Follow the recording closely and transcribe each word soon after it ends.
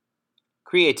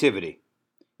Creativity.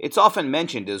 It's often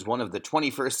mentioned as one of the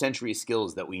 21st century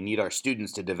skills that we need our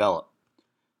students to develop.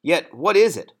 Yet, what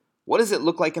is it? What does it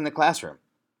look like in the classroom?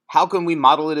 How can we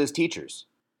model it as teachers?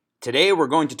 Today, we're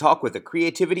going to talk with a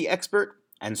creativity expert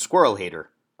and squirrel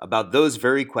hater about those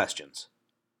very questions.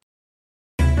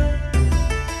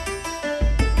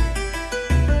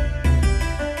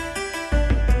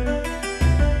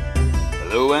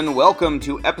 Hello and welcome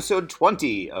to episode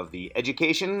 20 of the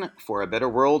Education for a Better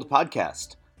World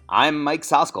podcast. I'm Mike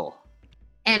Soskell.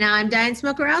 And I'm Diane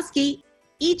Smokorowski.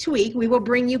 Each week, we will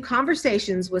bring you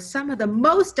conversations with some of the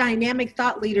most dynamic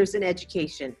thought leaders in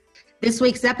education. This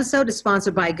week's episode is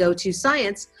sponsored by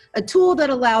Go2Science, a tool that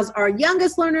allows our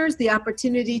youngest learners the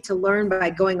opportunity to learn by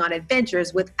going on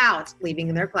adventures without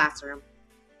leaving their classroom.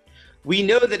 We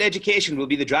know that education will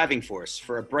be the driving force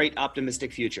for a bright,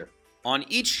 optimistic future. On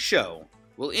each show,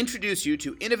 we'll introduce you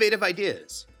to innovative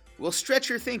ideas, we'll stretch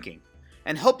your thinking,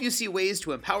 and help you see ways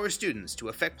to empower students to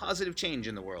affect positive change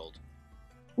in the world.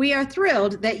 We are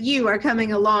thrilled that you are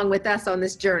coming along with us on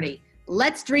this journey.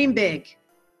 Let's dream big.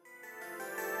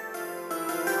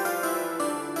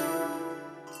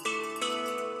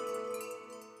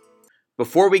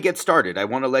 Before we get started, I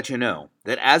want to let you know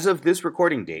that as of this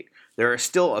recording date, there are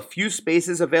still a few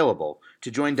spaces available to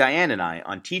join Diane and I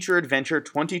on Teacher Adventure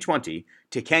 2020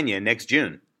 to Kenya next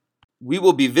June. We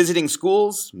will be visiting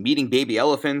schools, meeting baby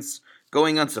elephants,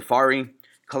 going on safari,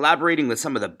 collaborating with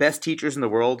some of the best teachers in the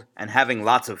world, and having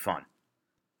lots of fun.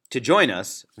 To join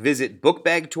us, visit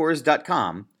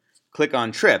bookbagtours.com, click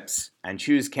on Trips, and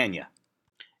choose Kenya.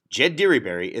 Jed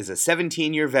Dearybury is a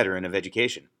 17-year veteran of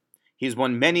education. He's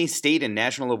won many state and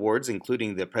national awards,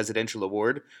 including the Presidential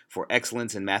Award for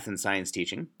Excellence in Math and Science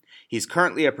Teaching. He's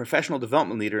currently a professional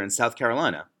development leader in South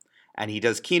Carolina, and he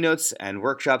does keynotes and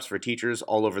workshops for teachers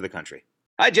all over the country.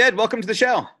 Hi, Jed. Welcome to the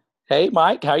show. Hey,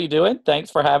 Mike. How you doing? Thanks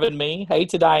for having me. Hey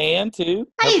to Diane, too.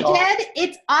 Hey, Jed.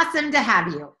 It's awesome to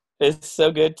have you. It's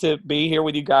so good to be here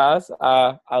with you guys.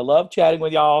 I love chatting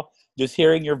with y'all. Just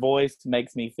hearing your voice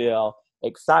makes me feel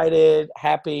excited,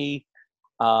 happy,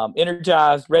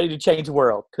 energized, ready to change the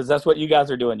world, because that's what you guys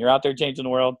are doing. You're out there changing the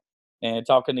world, and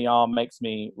talking to y'all makes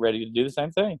me ready to do the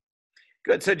same thing.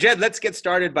 Good. So, Jed, let's get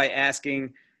started by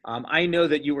asking, I know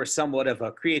that you were somewhat of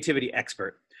a creativity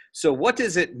expert. So what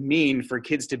does it mean for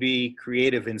kids to be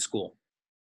creative in school?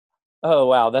 Oh,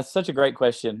 wow. That's such a great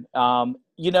question.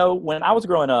 When I was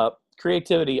growing up,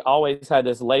 creativity always had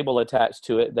this label attached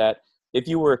to it that if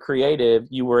you were creative,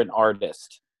 you were an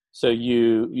artist. So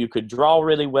you could draw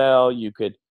really well, you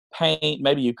could paint,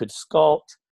 maybe you could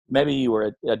sculpt, maybe you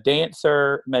were a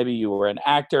dancer, maybe you were an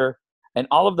actor, and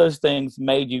all of those things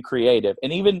made you creative.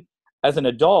 And even as an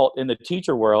adult in the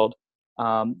teacher world,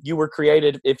 you were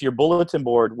creative if your bulletin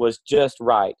board was just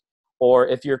right, or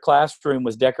if your classroom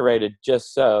was decorated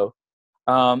just so.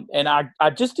 And I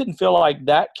just didn't feel like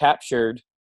that captured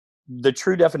the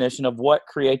true definition of what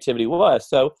creativity was.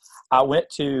 So I went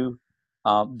to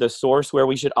the source where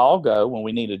we should all go when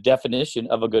we need a definition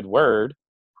of a good word.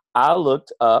 I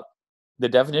looked up the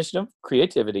definition of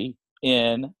creativity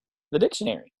in the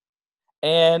dictionary.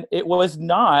 And it was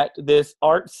not this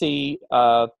artsy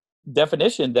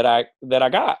definition that I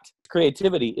got.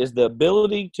 Creativity is the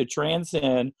ability to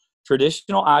transcend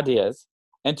traditional ideas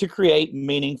and to create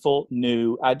meaningful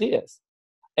new ideas.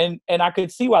 And I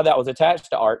could see why that was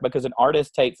attached to art, because an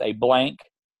artist takes a blank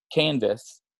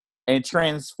canvas and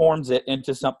transforms it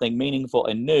into something meaningful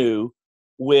and new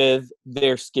with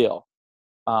their skill.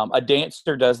 A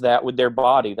dancer does that with their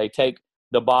body. They take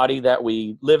the body that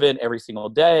we live in every single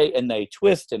day and they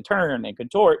twist and turn and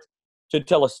contort to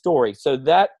tell a story. So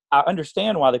that I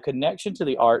understand why the connection to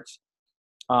the arts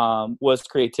was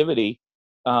creativity.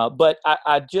 But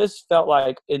I just felt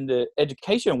like in the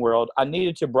education world, I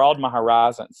needed to broaden my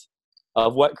horizons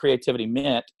of what creativity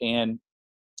meant. And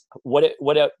what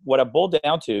I boiled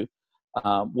down to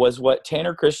was what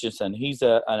Tanner Christensen, he's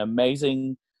an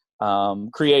amazing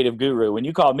creative guru. When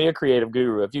you call me a creative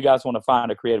guru, if you guys want to find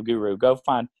a creative guru, go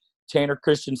find Tanner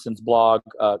Christensen's blog,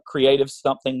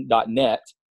 creativesomething.net,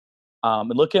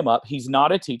 and look him up. He's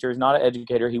not a teacher. He's not an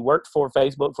educator. He worked for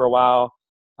Facebook for a while.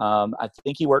 I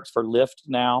think he works for Lyft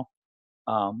now.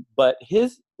 But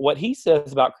what he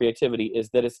says about creativity is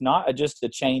that it's not just a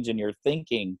change in your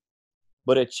thinking,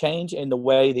 but a change in the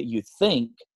way that you think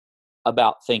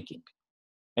about thinking.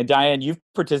 And Diane, you've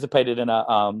participated in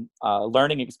a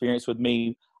learning experience with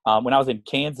me when I was in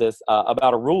Kansas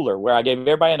about a ruler, where I gave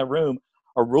everybody in the room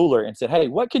a ruler and said, hey,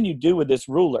 what can you do with this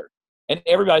ruler? And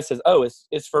everybody says, oh,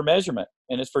 it's for measurement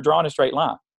and it's for drawing a straight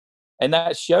line. And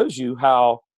that shows you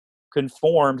how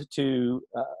conformed to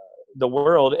the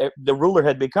world the ruler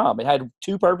had become. It had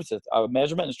two purposes, a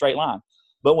measurement and a straight line.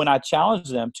 But when I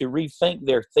challenged them to rethink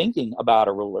their thinking about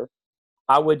a ruler,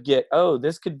 I would get, oh,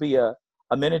 this could be a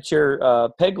miniature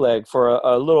peg leg for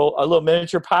a little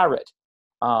miniature pirate.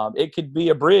 It could be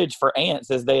a bridge for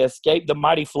ants as they escape the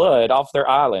mighty flood off their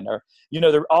island, or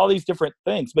there are all these different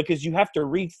things, because you have to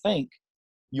rethink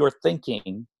your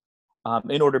thinking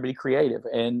in order to be creative.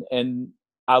 And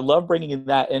I love bringing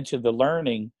that into the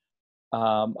learning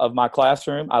of my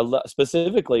classroom.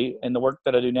 Specifically in the work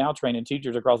that I do now, training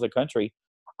teachers across the country.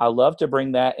 I love to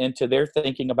bring that into their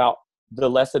thinking about the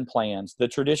lesson plans, the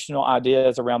traditional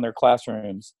ideas around their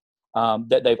classrooms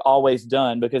that they've always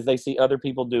done because they see other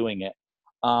people doing it.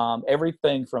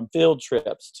 Everything from field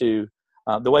trips to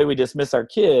the way we dismiss our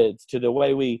kids, to the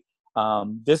way we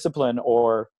discipline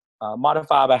or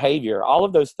modify behavior. All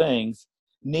of those things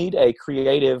need a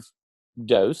creative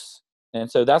dose. And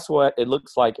so that's what it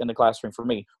looks like in the classroom for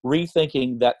me,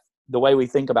 rethinking that the way we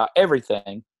think about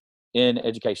everything in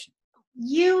education.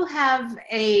 You have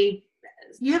a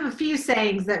few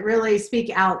sayings that really speak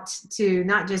out to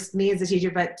not just me as a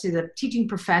teacher, but to the teaching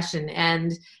profession.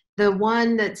 And the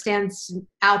one that stands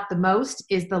out the most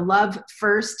is the love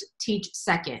first, teach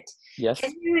second. Yes.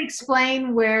 Can you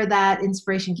explain where that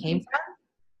inspiration came from?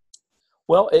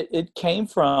 Well, it came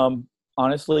from,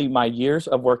 honestly, my years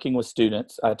of working with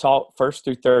students. I taught first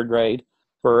through third grade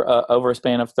for over a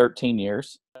span of 13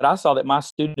 years. But I saw that my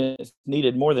students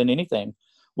needed more than anything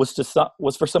was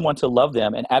for someone to love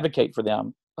them and advocate for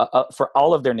them for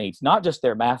all of their needs, not just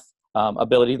their math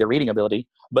ability, their reading ability,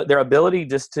 but their ability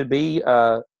just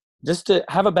to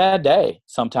have a bad day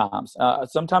sometimes.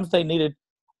 Sometimes they needed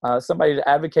somebody to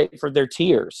advocate for their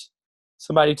tears,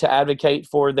 somebody to advocate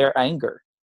for their anger.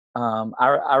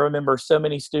 I remember so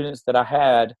many students that I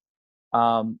had,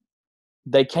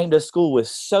 they came to school with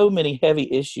so many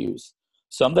heavy issues,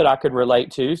 some that I could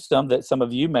relate to, some that some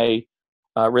of you may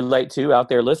relate to out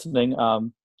there listening,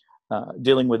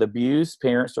 dealing with abuse,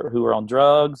 parents who were on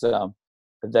drugs,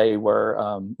 they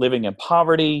were living in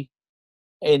poverty,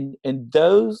 and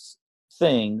those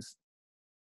things,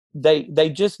 they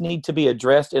just need to be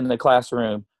addressed in the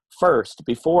classroom first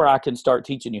before I can start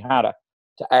teaching you how to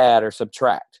add or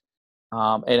subtract.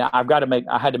 And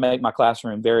I had to make my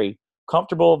classroom very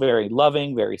comfortable, very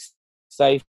loving, very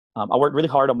safe. I worked really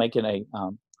hard on making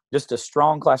just a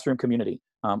strong classroom community.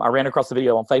 I ran across a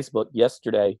video on Facebook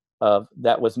yesterday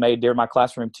that was made during my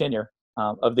classroom tenure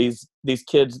of these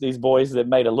kids, these boys that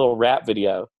made a little rap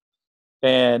video.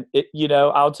 And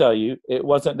I'll tell you, it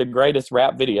wasn't the greatest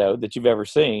rap video that you've ever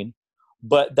seen,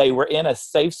 but they were in a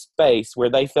safe space where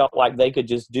they felt like they could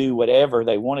just do whatever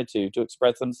they wanted to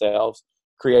express themselves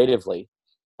creatively.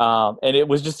 And it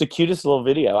was just the cutest little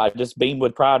video. I just beamed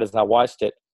with pride as I watched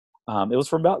it. It was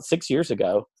from about 6 years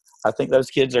ago. I think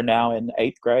those kids are now in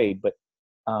 8th grade, but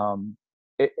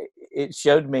it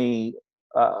showed me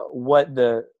what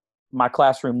my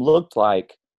classroom looked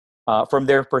like from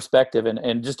their perspective,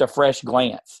 and just a fresh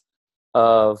glance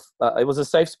of it was a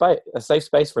safe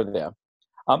space for them.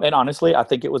 And honestly, I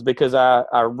think it was because I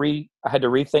had to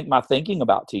rethink my thinking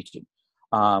about teaching.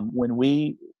 When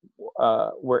we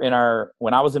when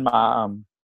I was in my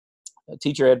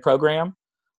teacher ed program,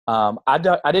 I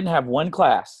didn't have one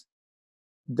class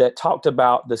that talked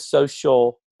about the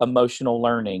social emotional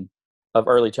learning of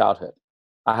early childhood.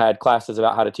 I had classes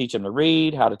about how to teach them to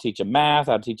read, how to teach them math,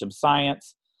 how to teach them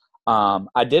science.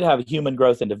 I did have a human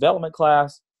growth and development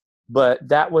class, but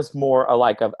that was more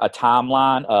like a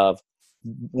timeline of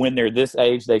when they're this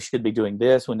age, they should be doing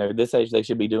this. When they're this age, they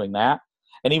should be doing that.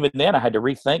 And even then I had to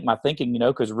rethink my thinking,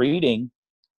 because reading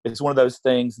is one of those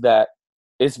things that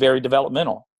is very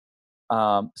developmental.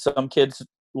 Some kids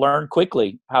learn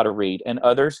quickly how to read, and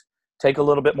others take a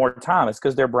little bit more time. It's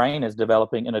because their brain is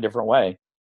developing in a different way.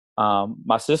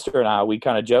 My sister and I, we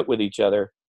kind of joke with each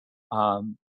other.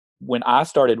 When I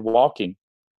started walking,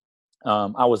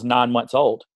 I was 9 months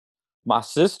old. My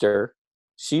sister,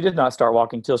 she did not start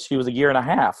walking till she was a year and a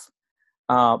half.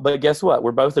 But guess what?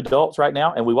 We're both adults right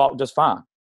now, and we walk just fine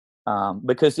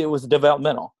because it was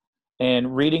developmental.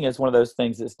 And reading is one of those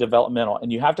things that's developmental,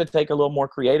 and you have to take a little more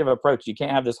creative approach. You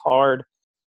can't have this hard,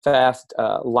 fast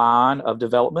line of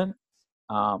development.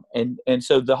 And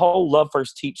so the whole love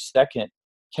first, teach second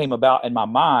came about in my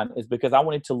mind is because I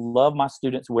wanted to love my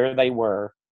students where they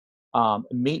were,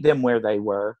 meet them where they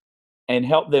were, and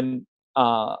help them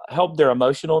help their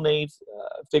emotional needs,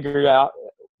 figure out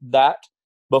that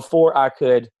before I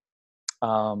could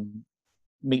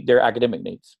meet their academic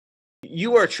needs.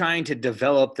 You are trying to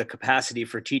develop the capacity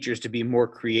for teachers to be more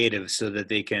creative so that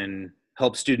they can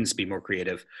help students be more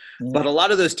creative. Mm-hmm. But a lot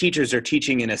of those teachers are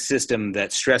teaching in a system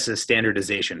that stresses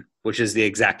standardization, which is the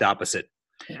exact opposite.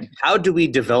 How do we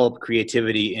develop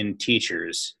creativity in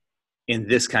teachers in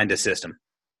this kind of system?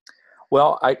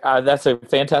 Well, that's a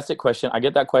fantastic question. I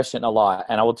get that question a lot.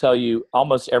 And I will tell you,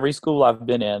 almost every school I've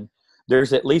been in,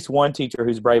 there's at least one teacher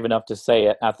who's brave enough to say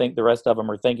it. I think the rest of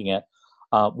them are thinking it.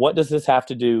 What does this have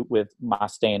to do with my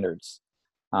standards?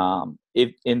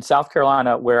 If in South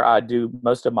Carolina, where I do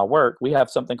most of my work, we have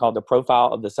something called the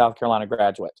Profile of the South Carolina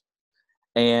Graduate.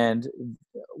 And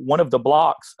one of the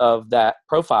blocks of that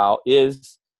profile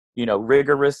is,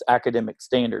 rigorous academic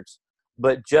standards.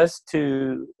 But just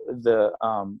to the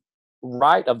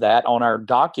right of that on our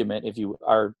document,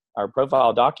 our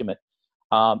profile document,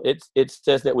 it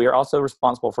says that we are also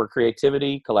responsible for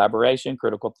creativity, collaboration,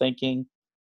 critical thinking,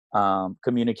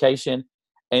 communication.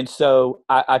 And so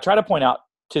I try to point out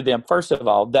to them, first of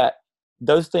all, that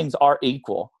those things are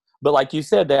equal. But like you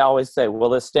said, they always say,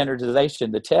 well, the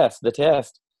standardization, the test.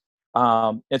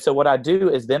 And so what I do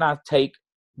is then I take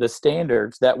the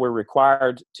standards that we're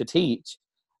required to teach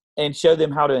and show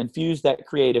them how to infuse that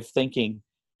creative thinking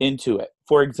into it.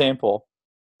 For example,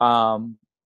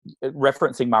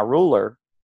 referencing my ruler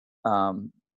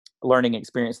learning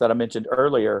experience that I mentioned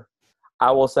earlier,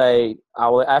 I will say,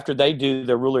 after they do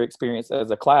the ruler experience as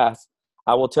a class,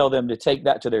 I will tell them to take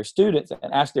that to their students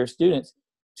and ask their students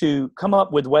to come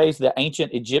up with ways that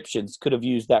ancient Egyptians could have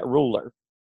used that ruler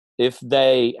if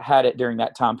they had it during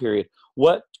that time period.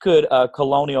 What could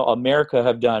colonial America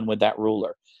have done with that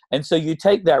ruler? And so you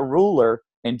take that ruler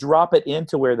and drop it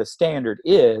into where the standard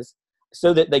is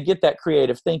so that they get that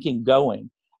creative thinking going.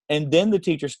 And then the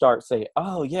teachers start saying,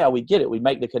 oh, yeah, we get it. We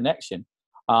make the connection.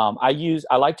 I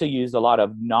like to use a lot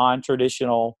of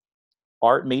non-traditional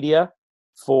art media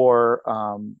for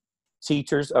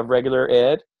teachers of regular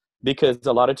ed, because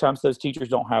a lot of times those teachers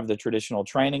don't have the traditional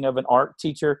training of an art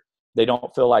teacher. They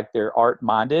don't feel like they're art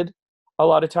minded a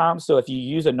lot of times. So if you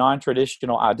use a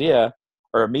non-traditional idea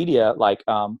or a media like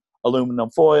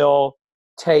aluminum foil,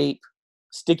 tape,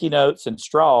 sticky notes, and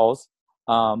straws,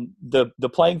 the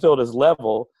playing field is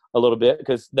level a little bit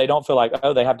because they don't feel like,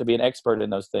 they have to be an expert in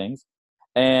those things.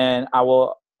 And I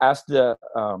will ask the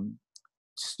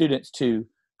students to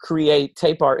create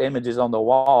tape art images on the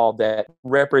wall that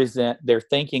represent their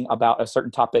thinking about a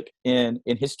certain topic in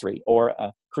history, or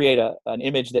create an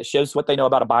image that shows what they know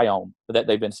about a biome that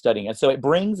they've been studying. And so it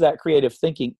brings that creative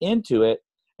thinking into it,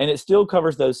 and it still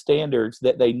covers those standards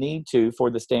that they need to for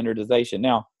the standardization.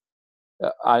 Now,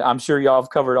 I'm sure y'all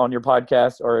have covered on your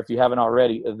podcast, or if you haven't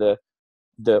already,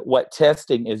 the what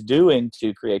testing is doing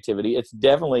to creativity. It's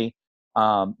definitely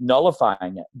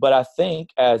nullifying it. But I think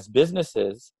as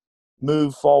businesses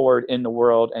move forward in the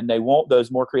world and they want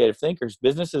those more creative thinkers,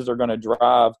 businesses are going to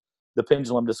drive the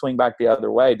pendulum to swing back the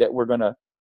other way, that we're going to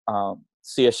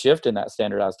see a shift in that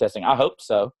standardized testing. I hope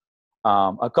so.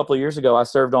 A couple of years ago, I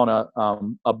served on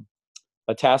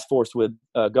a task force with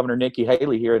Governor Nikki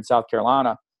Haley here in South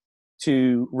Carolina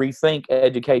to rethink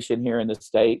education here in the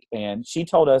state. And she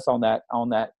told us on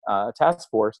that task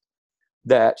force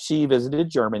that she visited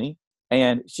Germany,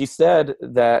 and she said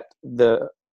that the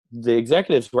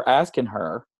executives were asking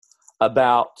her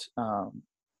about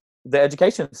the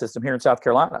education system here in South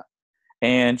Carolina,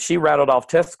 and she rattled off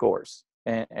test scores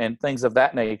and things of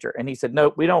that nature. And he said,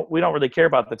 "No, we don't really care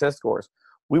about the test scores.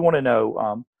 We want to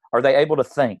know, are they able to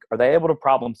think? Are they able to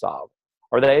problem solve?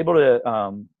 Are they able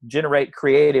to generate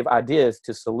creative ideas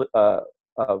to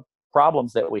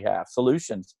problems that we have,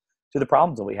 solutions to the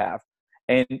problems that we have?"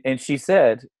 And she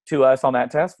said to us on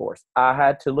that task force, I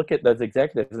had to look at those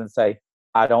executives and say,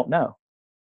 I don't know.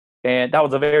 And that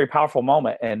was a very powerful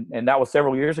moment. And that was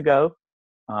several years ago.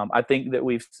 I think that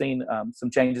we've seen some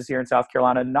changes here in South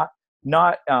Carolina,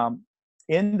 not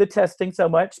in the testing so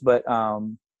much, but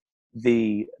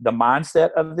the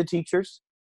mindset of the teachers.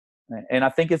 And I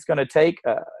think it's going to take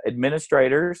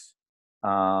administrators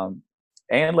and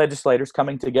legislators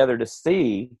coming together to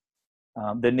see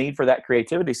the need for that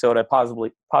creativity, so it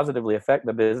positively affect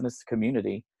the business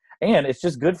community. And it's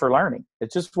just good for learning.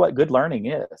 It's just what good learning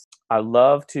is. I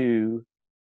love to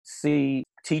see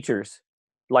teachers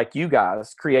like you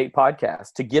guys create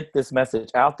podcasts to get this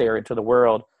message out there into the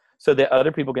world, so that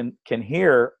other people can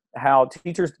hear how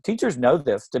teachers know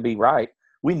this to be right.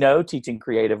 We know teaching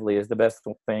creatively is the best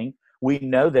thing. We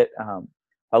know that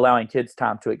allowing kids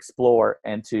time to explore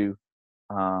and to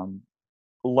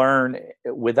learn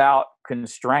without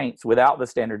constraints, without the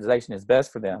standardization, is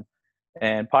best for them.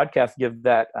 And podcasts give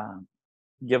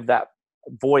that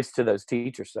voice to those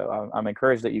teachers. So I'm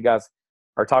encouraged that you guys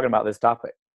are talking about this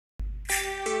topic.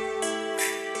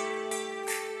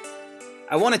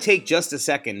 I want to take just a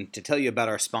second to tell you about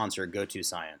our sponsor, Go To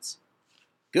Science.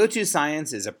 Go To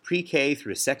Science is a pre-K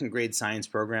through second grade science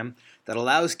program that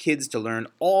allows kids to learn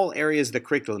all areas of the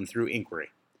curriculum through inquiry.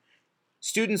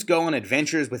 Students go on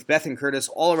adventures with Beth and Curtis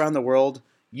all around the world,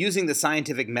 using the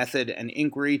scientific method and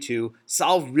inquiry to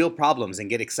solve real problems and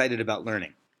get excited about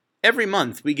learning. Every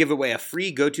month, we give away a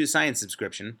free Go-To Science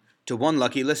subscription to one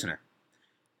lucky listener.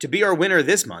 To be our winner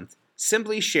this month,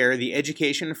 simply share the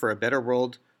Education for a Better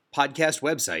World podcast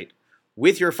website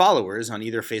with your followers on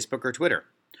either Facebook or Twitter.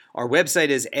 Our website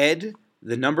is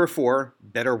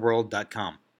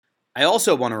ed4betterworld.com. I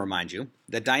also want to remind you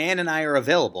that Diane and I are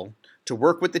available to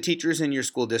work with the teachers in your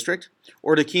school district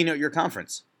or to keynote your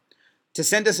conference. To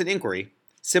send us an inquiry,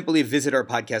 simply visit our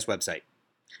podcast website.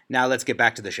 Now let's get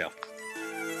back to the show.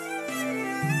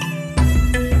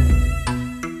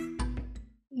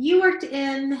 You worked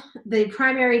in the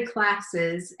primary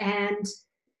classes, and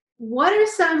what are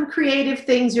some creative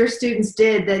things your students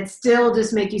did that still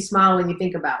just make you smile when you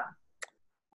think about them?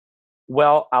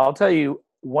 Well, I'll tell you,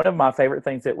 one of my favorite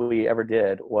things that we ever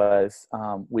did was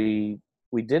we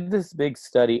did this big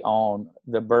study on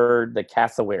the bird, the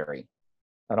cassowary.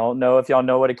 I don't know if y'all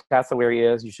know what a cassowary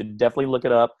is. You should definitely look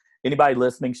it up. Anybody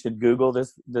listening should Google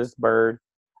this bird.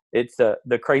 It's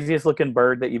the craziest looking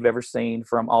bird that you've ever seen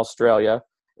from Australia.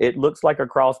 It looks like a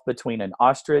cross between an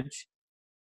ostrich,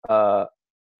 a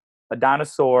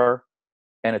dinosaur,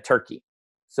 and a turkey.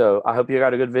 So I hope you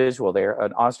got a good visual there.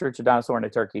 An ostrich, a dinosaur, and a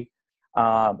turkey.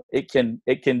 It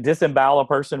can disembowel a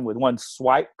person with one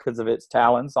swipe because of its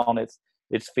talons on its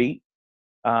feet.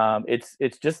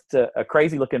 It's just a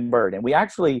crazy looking bird. And we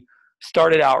actually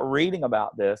started out reading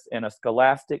about this in a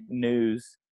Scholastic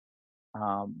News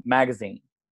magazine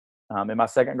in my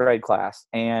second grade class.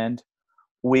 And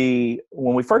when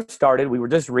we first started, we were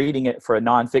just reading it for a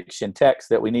nonfiction text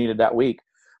that we needed that week.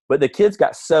 But the kids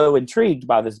got so intrigued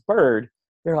by this bird.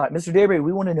 They're like, Mr. Dearybury,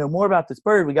 we want to know more about this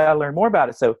bird. We got to learn more about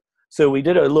it. So we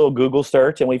did a little Google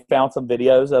search, and we found some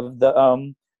videos of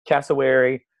the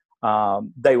cassowary.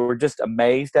 They were just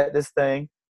amazed at this thing.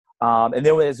 And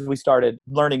then as we started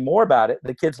learning more about it,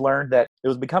 the kids learned that it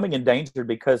was becoming endangered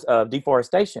because of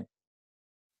deforestation.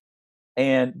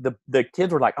 And the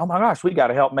kids were like, oh my gosh, we got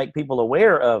to help make people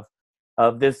aware of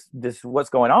this what's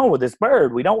going on with this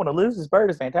bird. We don't want to lose this bird.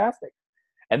 It's fantastic.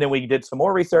 And then we did some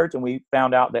more research, and we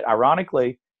found out that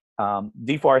ironically,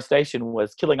 deforestation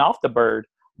was killing off the bird,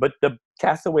 but the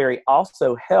cassowary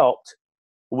also helped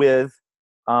with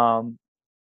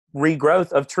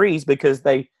regrowth of trees because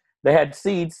they had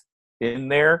seeds in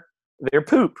their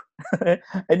poop. And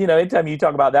anytime you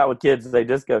talk about that with kids, they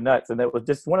just go nuts. And it was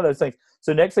just one of those things.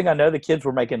 So next thing I know, the kids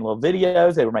were making little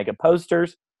videos, they were making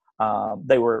posters,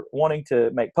 they were wanting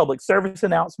to make public service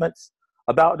announcements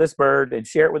about this bird and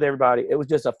share it with everybody. It was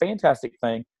just a fantastic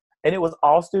thing, and it was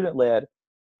all student led,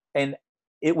 and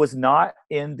it was not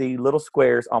in the little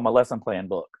squares on my lesson plan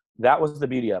book. That was the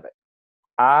beauty of it.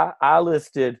 I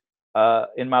listed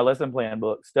in my lesson plan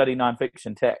book, study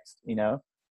nonfiction text,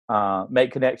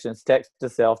 make connections, text to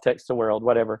self, text to world,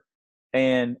 whatever.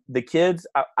 And the kids,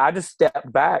 I just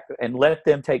stepped back and let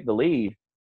them take the lead.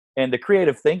 And the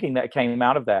creative thinking that came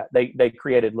out of that, they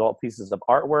created little pieces of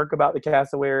artwork about the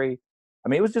cassowary. I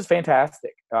mean, it was just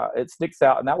fantastic. It sticks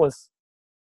out. And that was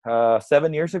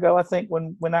 7 years ago, I think,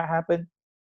 when that happened.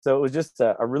 So it was just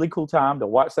a really cool time to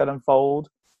watch that unfold.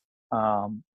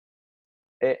 And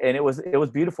it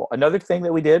was beautiful. Another thing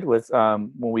that we did was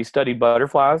when we studied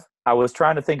butterflies, I was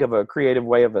trying to think of a creative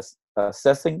way of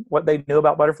assessing what they knew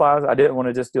about butterflies. I didn't want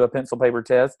to just do a pencil paper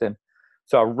test. And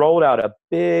so I rolled out a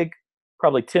big,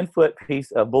 probably 10-foot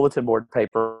piece of bulletin board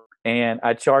paper, and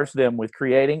I charged them with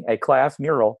creating a class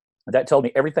mural that told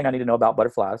me everything I need to know about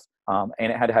butterflies. And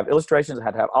it had to have illustrations. It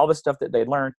had to have all the stuff that they'd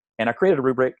learned. And I created a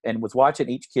rubric and was watching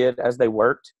each kid as they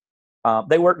worked.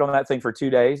 They worked on that thing for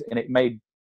 2 days, and it made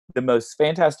the most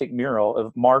fantastic mural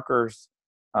of markers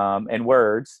and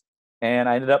words. And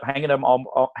I ended up hanging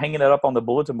it up on the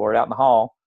bulletin board out in the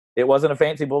hall. It wasn't a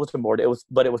fancy bulletin board.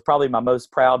 But it was probably my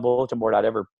most proud bulletin board I'd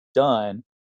ever done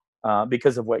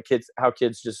because of how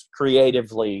kids just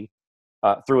creatively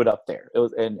threw it up there. It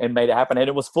was and made it happen. And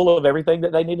it was full of everything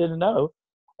that they needed to know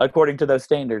according to those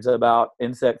standards about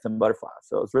insects and butterflies.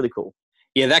 So it was really cool.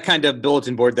 Yeah, that kind of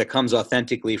bulletin board that comes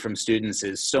authentically from students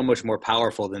is so much more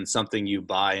powerful than something you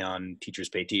buy on Teachers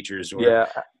Pay Teachers or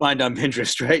find on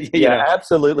Pinterest, right?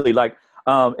 Absolutely. Like,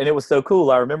 and it was so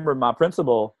cool. I remember my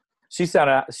principal, she sent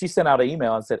out an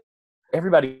email and said,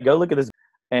 everybody go look at this.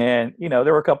 And, there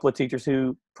were a couple of teachers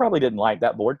who probably didn't like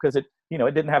that board because it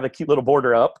didn't have a cute little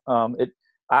border up.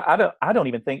 I don't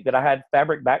even think that I had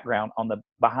fabric background on the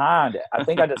behind it. I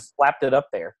think I just slapped it up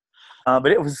there.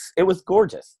 But it was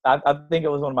gorgeous. I think it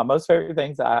was one of my most favorite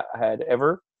things I had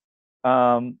ever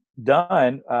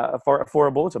done for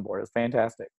a bulletin board. It was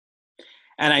fantastic.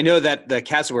 And I know that the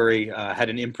cassowary had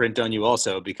an imprint on you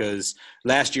also, because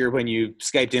last year when you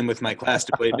Skyped in with my class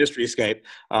to play Mystery Skype,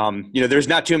 there's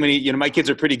not too many. My kids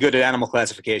are pretty good at animal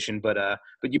classification, but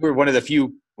you were one of the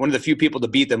few people to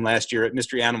beat them last year at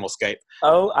Mystery Animal Skype.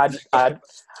 Oh,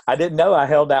 I didn't know I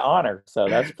held that honor, so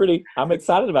that's pretty. I'm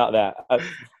excited about that.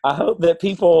 I hope that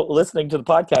people listening to the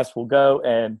podcast will go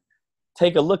and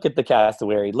take a look at the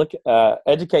cassowary,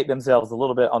 educate themselves a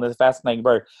little bit on this fascinating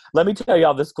bird. Let me tell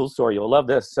y'all this cool story. You'll love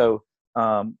this. So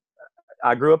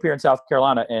I grew up here in South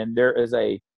Carolina, and there is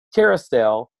a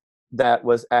carousel that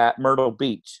was at Myrtle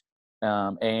Beach.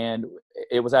 And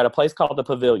it was at a place called the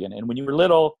Pavilion. And when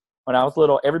I was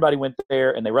little, everybody went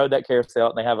there and they rode that carousel,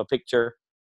 and they have a picture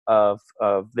of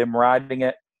them riding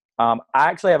it. I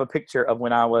actually have a picture of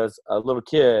when I was a little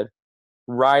kid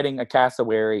riding a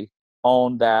cassowary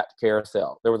on that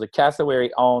carousel. There was a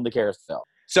cassowary on the carousel.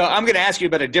 So I'm going to ask you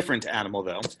about a different animal,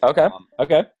 though. Okay.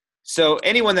 Okay. So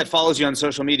anyone that follows you on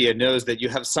social media knows that you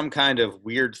have some kind of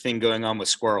weird thing going on with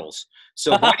squirrels.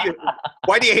 So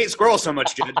why do you hate squirrels so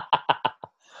much, Jed?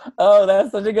 Oh,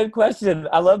 that's such a good question.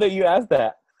 I love that you asked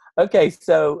that. Okay,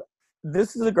 so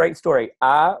this is a great story.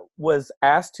 I was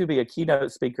asked to be a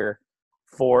keynote speaker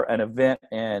for an event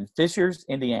in Fishers,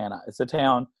 Indiana. It's a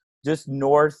town just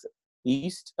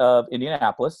northeast of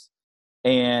Indianapolis.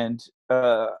 And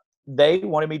they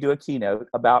wanted me to do a keynote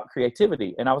about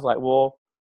creativity. And I was like, well,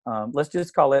 let's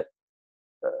just call it,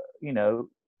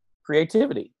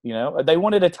 creativity. They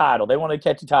wanted a title. They wanted a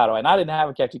catchy title. And I didn't have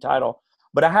a catchy title,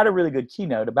 but I had a really good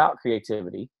keynote about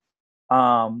creativity.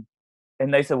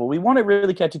 And they said, well, we want a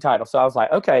really catchy title. So I was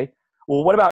like, okay, well,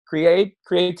 what about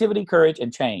creativity, courage,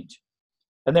 and change?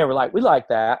 And they were like, we like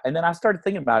that. And then I started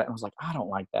thinking about it, and I was like, I don't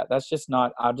like that. That's just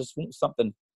not, I just want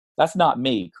something, that's not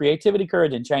me. Creativity,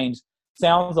 courage, and change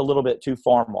sounds a little bit too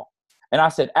formal. And I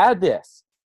said, add this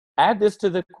to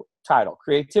the title,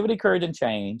 creativity, courage, and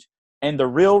change, and the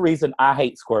real reason I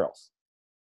hate squirrels.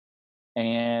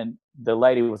 And the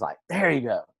lady was like, there you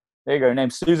go. Her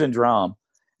name's Susan Drum.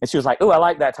 And she was like, oh, I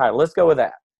like that title. Let's go with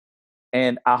that.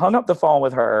 And I hung up the phone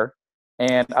with her,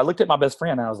 and I looked at my best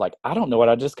friend, and I was like, I don't know what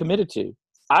I just committed to.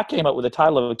 I came up with the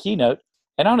title of a keynote,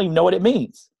 and I don't even know what it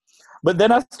means. But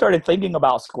then I started thinking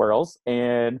about squirrels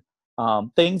and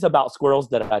things about squirrels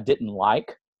that I didn't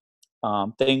like.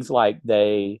 Things like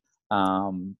they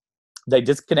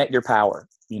disconnect your power.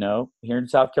 Here in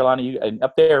South Carolina, and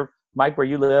up there, Mike, where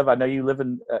you live, I know you live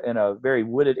in a very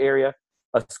wooded area.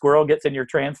 A squirrel gets in your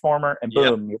transformer, and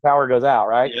boom, your power goes out,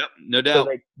 right? Yep, no doubt.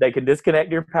 So they can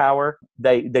disconnect your power.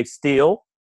 They steal.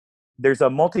 There's a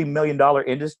multi-million-dollar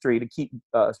industry to keep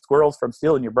squirrels from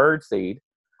stealing your bird seed.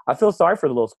 I feel sorry for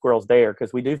the little squirrels there,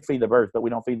 because we do feed the birds, but we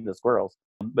don't feed the squirrels.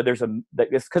 But it's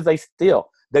because they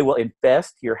steal. They will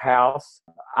infest your house.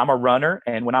 I'm a runner,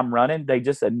 and when I'm running, they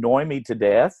just annoy me to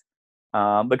death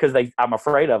because I'm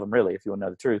afraid of them, really, if you want to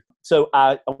know the truth. So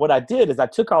what I did is I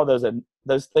took all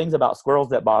those things about squirrels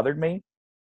that bothered me,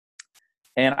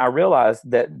 and I realized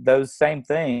that those same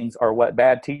things are what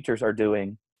bad teachers are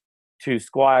doing to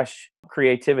squash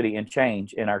creativity and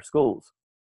change in our schools.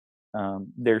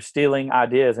 They're stealing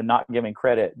ideas and not giving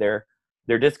credit. They're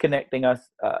disconnecting us,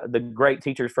 the great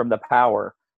teachers, from the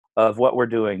power of what we're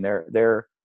doing. They're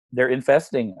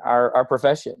infesting our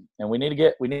profession, and we need to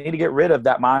get rid of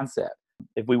that mindset.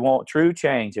 If we want true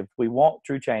change, we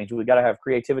got to have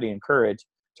creativity and courage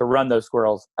to run those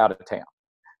squirrels out of town.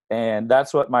 And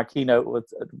that's what my keynote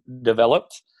was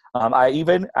developed.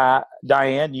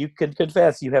 Diane, you can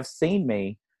confess, you have seen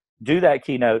me do that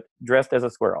keynote dressed as a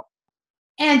squirrel.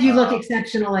 And you look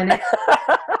exceptional in it.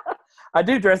 I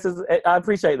do I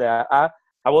appreciate that. I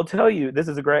will tell you, this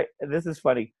is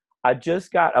funny. I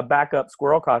just got a backup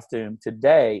squirrel costume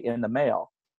today in the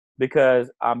mail, because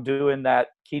I'm doing that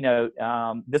keynote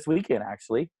this weekend,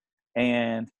 actually.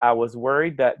 And I was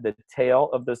worried that the tail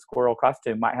of the squirrel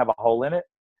costume might have a hole in it,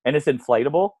 and it's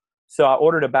inflatable. So I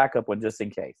ordered a backup one just in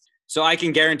case. So I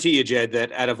can guarantee you, Jed,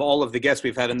 that out of all of the guests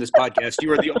we've had on this podcast, you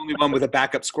are the only one with a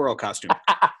backup squirrel costume.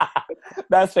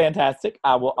 That's fantastic.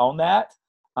 I will own that,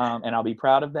 and I'll be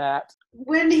proud of that.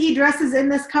 When he dresses in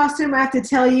this costume, I have to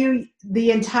tell you,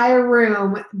 the entire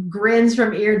room grins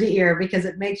from ear to ear, because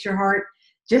it makes your heart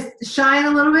just shine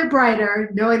a little bit brighter,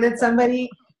 knowing that somebody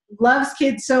loves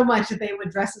kids so much that they would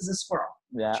dress as a squirrel.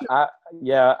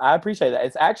 Yeah, I appreciate that.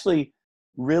 It's actually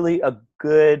really a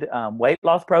good weight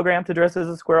loss program to dress as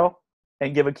a squirrel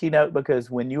and give a keynote, because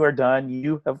when you are done,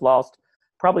 you have lost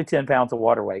probably 10 pounds of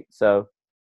water weight. So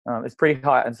it's pretty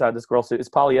hot inside the squirrel suit. It's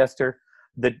polyester.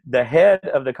 The head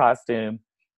of the costume,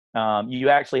 you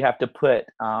actually have to put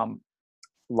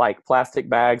like plastic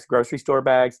bags, grocery store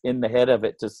bags, in the head of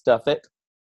it to stuff it,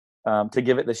 to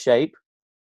give it the shape.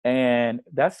 And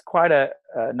that's quite a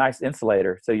nice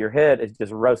insulator. So your head is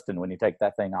just roasting when you take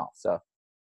that thing off. So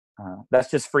that's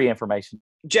just free information.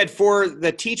 Jed, for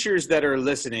the teachers that are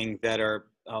listening that are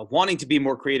wanting to be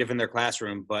more creative in their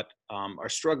classroom, but are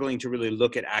struggling to really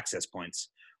look at access points,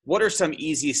 what are some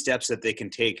easy steps that they can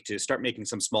take to start making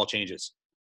some small changes?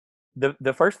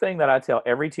 The first thing that I tell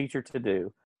every teacher to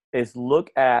do is look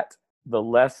at the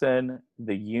lesson,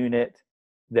 the unit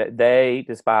that they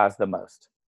despise the most.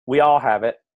 We all have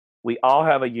it. We all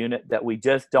have a unit that we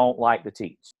just don't like to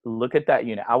teach. Look at that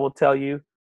unit. I will tell you,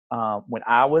 when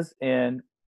I was in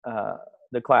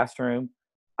the classroom,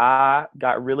 I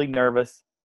got really nervous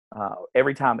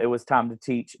every time it was time to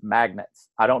teach magnets.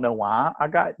 I don't know why I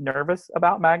got nervous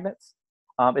about magnets.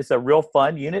 It's a real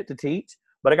fun unit to teach,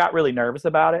 but I got really nervous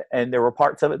about it, and there were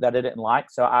parts of it that I didn't like.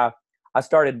 So I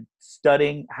started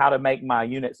studying how to make my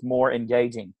units more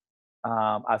engaging.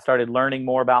 I started learning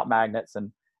more about magnets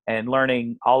and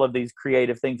learning all of these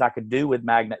creative things I could do with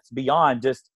magnets beyond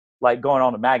just like going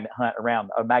on a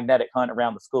magnetic hunt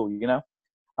around the school.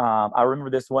 I remember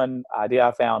this one idea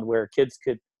I found where kids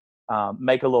could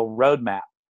make a little road map,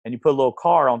 and you put a little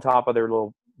car on top of their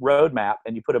little road map,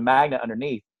 and you put a magnet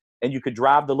underneath, and you could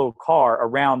drive the little car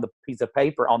around the piece of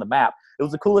paper on the map. It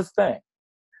was the coolest thing.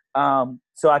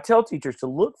 So I tell teachers to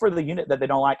look for the unit that they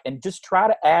don't like and just try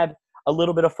to add a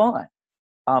little bit of fun,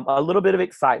 a little bit of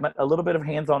excitement, a little bit of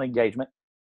hands-on engagement.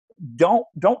 Don't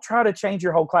try to change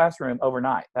your whole classroom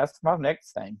overnight. That's my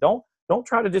next thing. Don't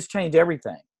try to just change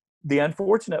everything. The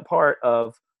unfortunate part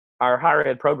of our higher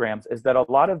ed programs is that a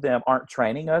lot of them aren't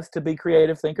training us to be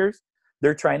creative thinkers.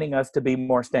 They're training us to be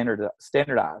more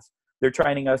standardized. They're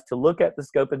training us to look at the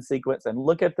scope and sequence and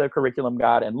look at the curriculum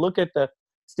guide and look at the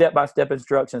step-by-step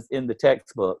instructions in the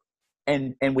textbook.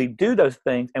 And we do those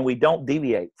things and we don't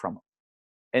deviate from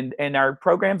them. And our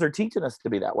programs are teaching us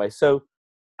to be that way. So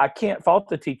I can't fault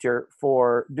the teacher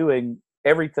for doing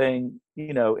everything,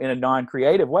 in a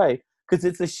non-creative way, because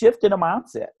it's a shift in a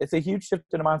mindset. It's a huge shift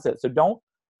in a mindset. So don't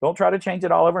try to change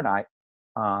it all overnight.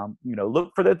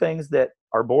 Look for the things that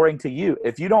are boring to you.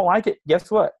 If you don't like it,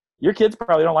 guess what? Your kids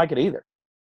probably don't like it either.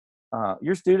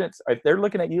 Your students, if they're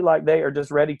looking at you like they are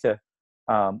just ready to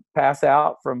pass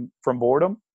out from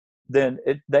boredom, then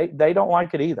they don't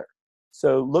like it either.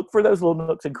 So look for those little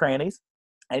nooks and crannies,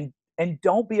 and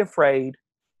don't be afraid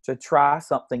to try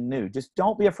something new. Just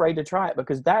don't be afraid to try it,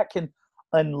 because that can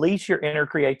unleash your inner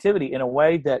creativity in a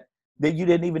way that you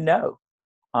didn't even know.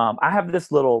 I have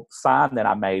this little sign that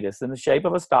I made. It's in the shape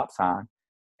of a stop sign,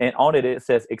 and on it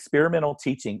says experimental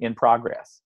teaching in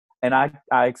progress. And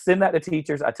I send that to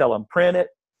teachers. I tell them, print it,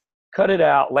 cut it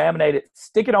out, laminate it,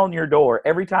 stick it on your door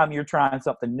every time you're trying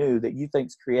something new that you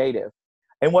think's creative.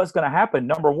 And what's going to happen,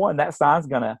 number one, that sign's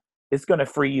it's going to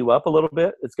free you up a little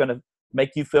bit. It's going to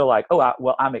make you feel like,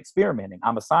 I'm experimenting.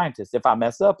 I'm a scientist. If I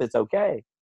mess up, it's okay.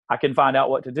 I can find out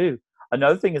what to do.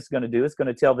 Another thing it's going to do is going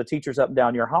to tell the teachers up and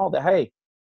down your hall that, hey,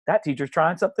 that teacher's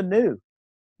trying something new.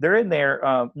 They're in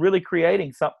there really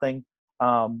creating something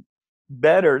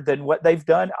better than what they've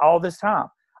done all this time.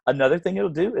 Another thing it'll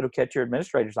do, it'll catch your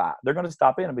administrator's eye. They're going to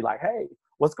stop in and be like, hey,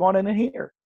 what's going on in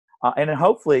here? And then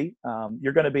hopefully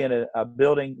you're going to be in a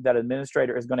building that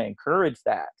administrator is going to encourage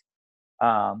that.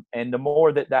 And the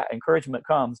more that encouragement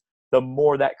comes, the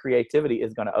more that creativity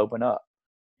is going to open up.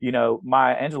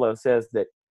 Maya Angelou says that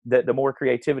the more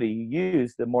creativity you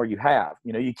use, the more you have.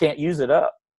 You can't use it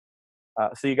up.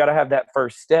 So you got to have that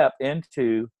first step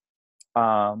into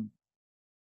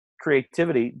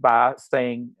creativity by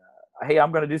saying, hey,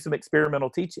 I'm going to do some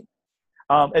experimental teaching.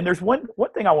 And there's one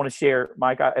thing I want to share,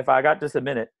 Mike, if I got just a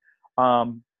minute.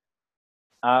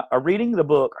 Reading the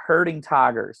book Herding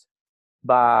Tigers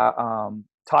by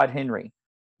Todd Henry.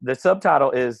 The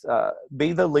subtitle is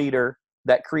Be the Leader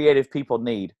That Creative People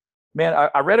Need. Man,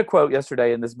 I read a quote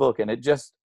yesterday in this book, and it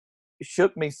just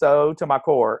shook me so to my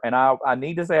core. And I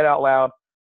need to say it out loud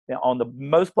on the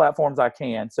most platforms I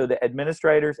can so that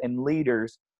administrators and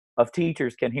leaders of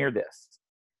teachers can hear this.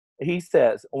 He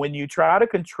says, when you try to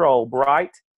control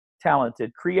bright,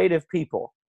 talented, creative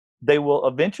people, they will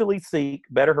eventually seek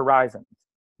better horizons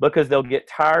because they'll get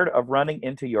tired of running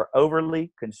into your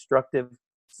overly constructive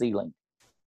ceiling.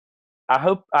 I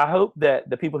hope that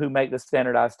the people who make the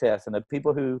standardized tests and the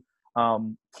people who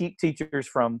keep teachers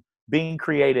from being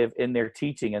creative in their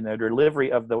teaching and their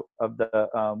delivery of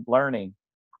the learning,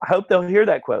 I hope they'll hear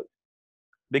that quote.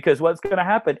 Because what's going to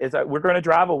happen is that we're going to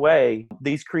drive away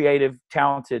these creative,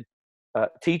 talented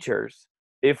teachers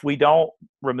if we don't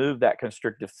remove that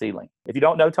constrictive ceiling. If you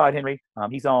don't know Todd Henry,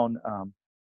 he's on,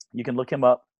 you can look him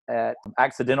up at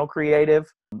Accidental Creative.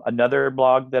 Another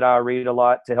blog that I read a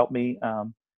lot to help me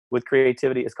with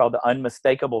creativity is called The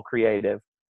Unmistakable Creative.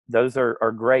 those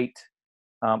are great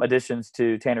additions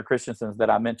to Tanner Christensen's that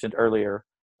I mentioned earlier,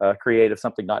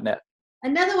 creativesomething.net.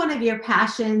 Another one of your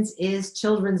passions is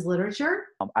children's literature.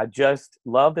 I just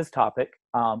love this topic.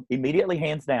 Immediately,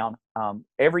 hands down,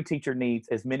 every teacher needs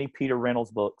as many Peter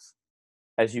Reynolds books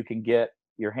as you can get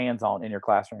your hands on in your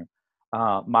classroom.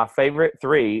 My favorite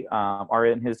three are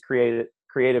in his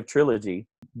creative trilogy: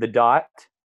 The Dot,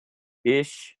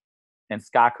 Ish, and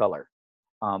Sky Color.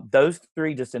 Those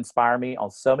three just inspire me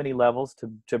on so many levels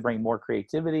to bring more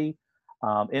creativity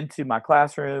into my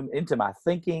classroom, into my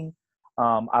thinking.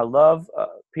 I love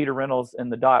Peter Reynolds in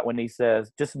The Dot when he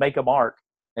says, just make a mark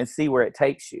and see where it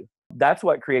takes you. That's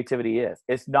what creativity is.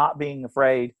 It's not being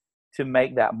afraid to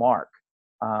make that mark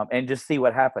and just see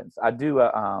what happens. I do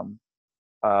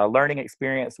a learning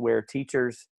experience where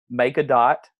teachers make a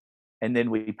dot and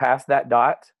then we pass that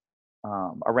dot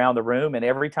around the room. And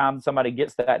every time somebody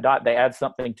gets that dot, they add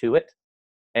something to it.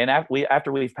 And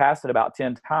after we've passed it about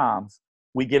 10 times,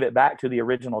 we give it back to the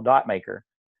original dot maker.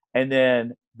 And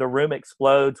then the room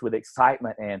explodes with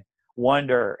excitement and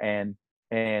wonder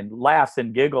and laughs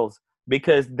and giggles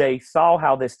because they saw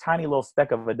how this tiny little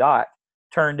speck of a dot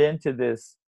turned into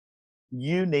this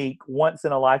unique, once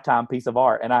in a lifetime piece of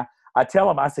art. And I tell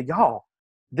them, I say, y'all,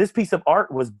 this piece of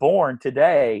art was born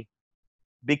today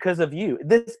because of you.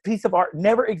 This piece of art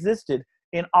never existed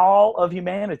in all of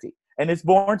humanity. And it's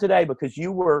born today because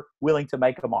you were willing to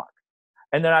make a mark.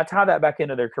 And then I tie that back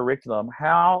into their curriculum.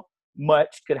 How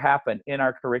much could happen in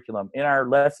our curriculum, in our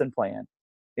lesson plan,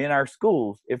 in our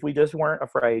schools, if we just weren't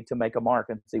afraid to make a mark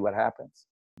and see what happens.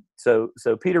 So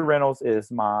Peter Reynolds is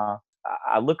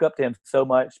I look up to him so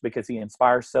much because he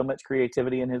inspires so much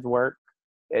creativity in his work.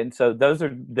 And so those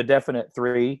are the definite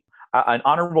three. An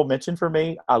honorable mention for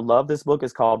me, I love this book.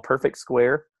 It's called Perfect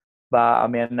Square by a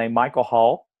man named Michael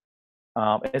Hall.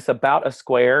 It's about a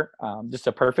square, just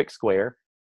a perfect square.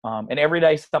 And every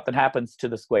day something happens to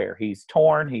the square. He's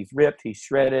torn, he's ripped, he's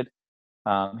shredded.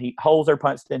 Holes are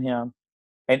punched in him.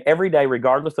 And every day,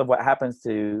 regardless of what happens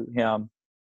to him,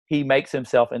 he makes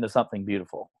himself into something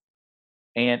beautiful.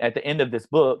 And at the end of this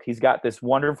book, he's got this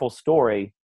wonderful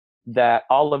story that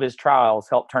all of his trials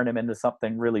helped turn him into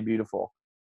something really beautiful.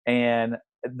 And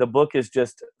the book is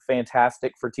just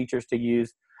fantastic for teachers to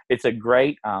use. It's a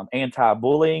great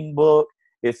anti-bullying book.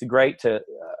 It's great to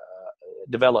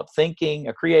develop thinking,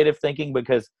 a creative thinking,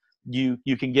 because you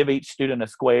can give each student a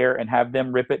square and have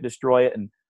them rip it, destroy it, and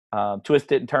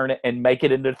twist it and turn it and make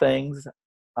it into things,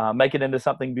 make it into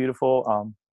something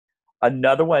beautiful.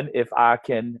 Another one, if I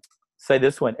can say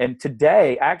this one, and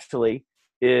today actually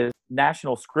is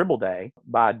National Scribble Day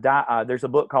by there's a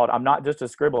book called I'm Not Just a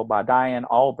Scribble by Diane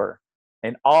Alber.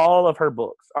 And all of her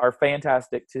books are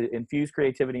fantastic to infuse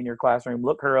creativity in your classroom.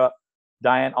 Look her up,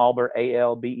 Diane Alber,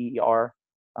 Alber.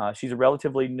 She's a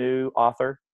relatively new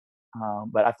author,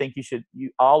 but I think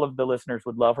all of the listeners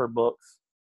would love her books.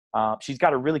 She's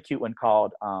got a really cute one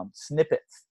called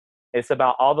Snippets. It's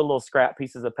about all the little scrap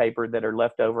pieces of paper that are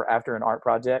left over after an art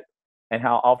project and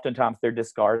how oftentimes they're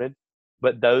discarded,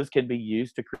 but those can be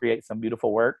used to create some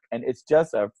beautiful work. And it's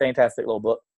just a fantastic little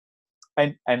book.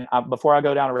 And before I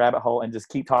go down a rabbit hole and just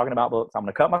keep talking about books, I'm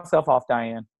going to cut myself off,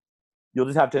 Diane. You'll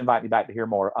just have to invite me back to hear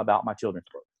more about my children's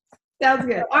books. Sounds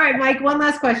good. All right, Mike, one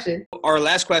last question. Our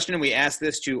last question, and we ask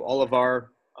this to all of our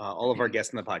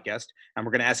guests in the podcast, and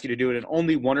we're going to ask you to do it in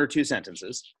only 1 or 2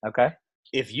 sentences. Okay.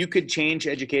 If you could change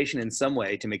education in some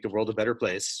way to make the world a better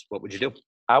place, what would you do?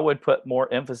 I would put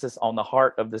more emphasis on the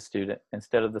heart of the student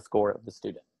instead of the score of the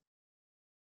student.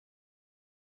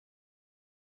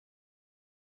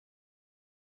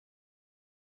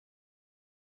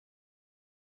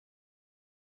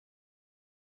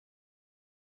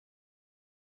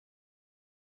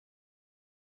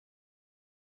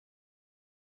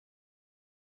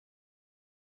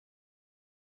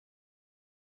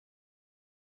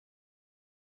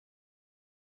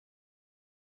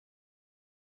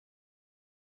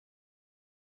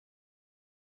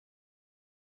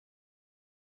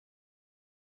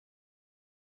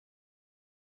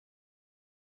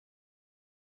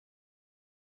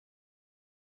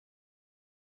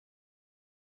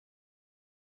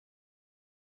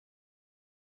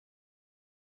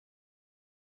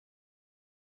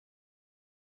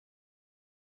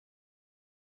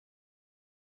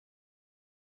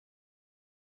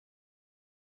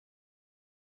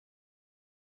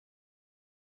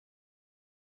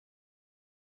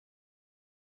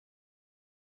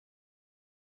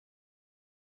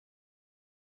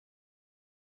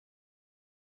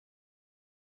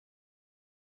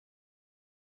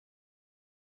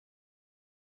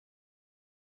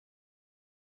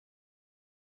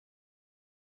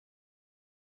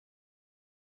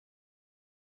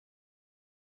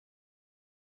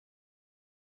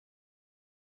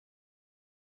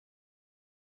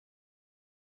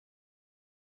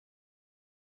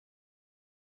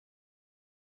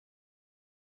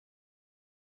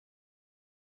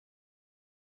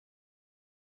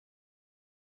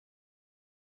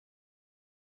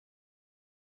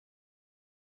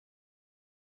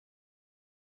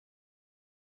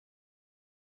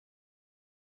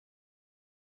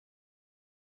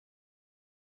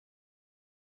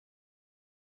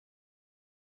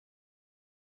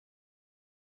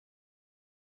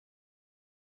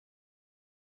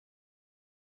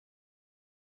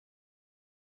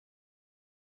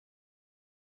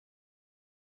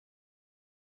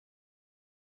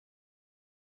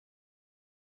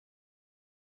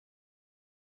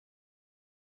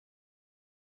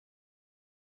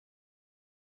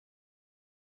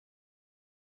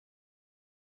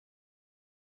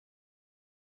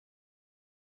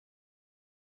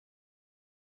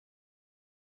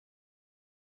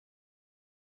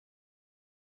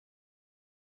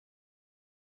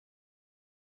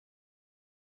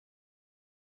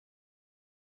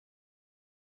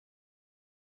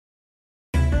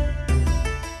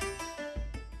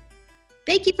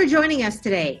 Thank you for joining us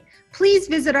today. Please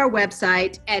visit our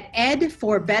website at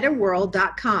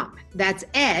edforbetterworld.com. That's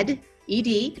ed,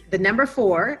 ed, the number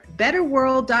 4,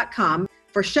 betterworld.com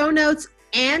for show notes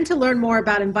and to learn more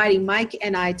about inviting Mike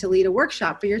and I to lead a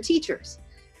workshop for your teachers.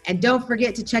 And don't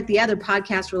forget to check the other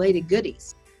podcast-related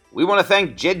goodies. We want to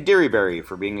thank Jed Dearybury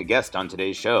for being a guest on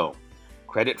today's show.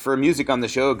 Credit for music on the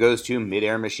show goes to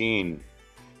Midair Machine.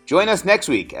 Join us next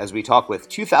week as we talk with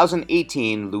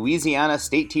 2018 Louisiana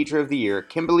State Teacher of the Year,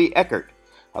 Kimberly Eckert,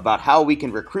 about how we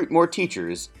can recruit more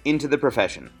teachers into the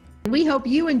profession. We hope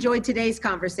you enjoyed today's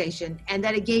conversation and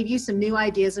that it gave you some new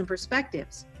ideas and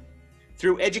perspectives.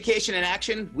 Through education and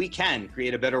action, we can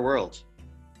create a better world.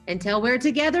 Until we're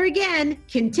together again,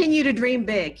 continue to dream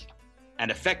big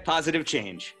And affect positive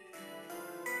change.